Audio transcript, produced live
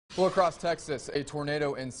Well, across Texas, a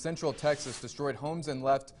tornado in central Texas destroyed homes and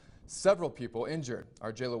left several people injured.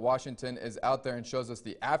 Our Jayla Washington is out there and shows us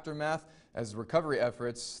the aftermath as recovery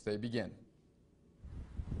efforts they begin.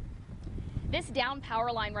 This down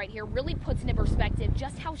power line right here really puts into perspective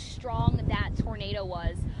just how strong that tornado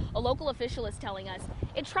was. A local official is telling us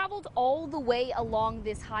it traveled all the way along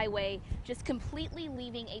this highway, just completely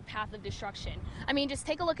leaving a path of destruction. I mean, just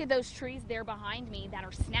take a look at those trees there behind me that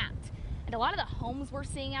are snapped. And a lot of the homes we're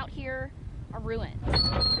seeing out here are ruined.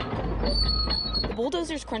 The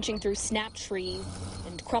bulldozers crunching through snapped trees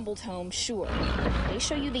and crumbled homes, sure, they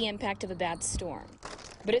show you the impact of a bad storm.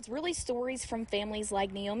 But it's really stories from families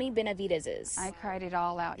like Naomi Benavidez's. I cried it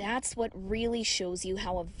all out. That's what really shows you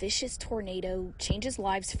how a vicious tornado changes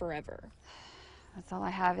lives forever. That's all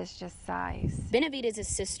I have is just sighs. Benavidez's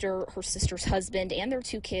sister, her sister's husband, and their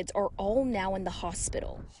 2 kids are all now in the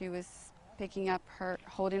hospital. She was picking up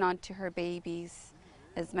holding on to her babies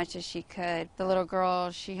as much as she could. The little girl,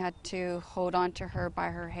 she had to hold on to her by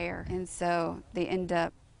her hair. And so they end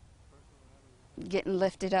up getting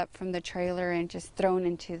lifted up from the trailer and just thrown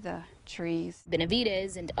into the trees.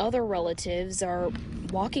 Benavidez and other relatives are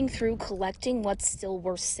walking through collecting what's still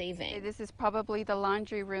worth saving. This is probably the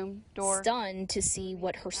laundry room door. Stunned to see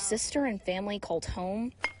what her sister and family called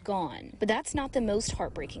home gone. But that's not the most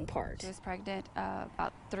heartbreaking part. She was pregnant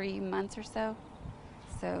about 3 months or so,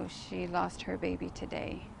 so she lost her baby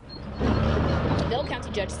today. The Bell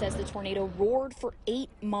County judge says the tornado roared for 8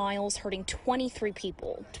 miles, hurting 23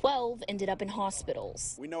 people. 12 ended up in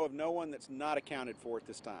hospitals. We know of no one that's not accounted for at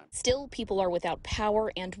this time. Still, people are without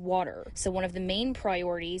power and water. So one of the main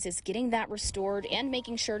priorities is getting that restored and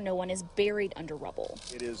making sure no one is buried under rubble.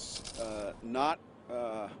 It is not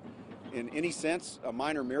in any sense a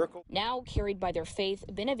minor miracle. Now, carried by their faith,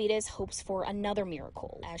 Benavidez hopes for another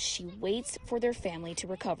miracle as she waits for their family to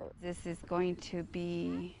recover. This is going to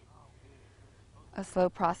be a slow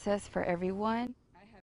process for everyone.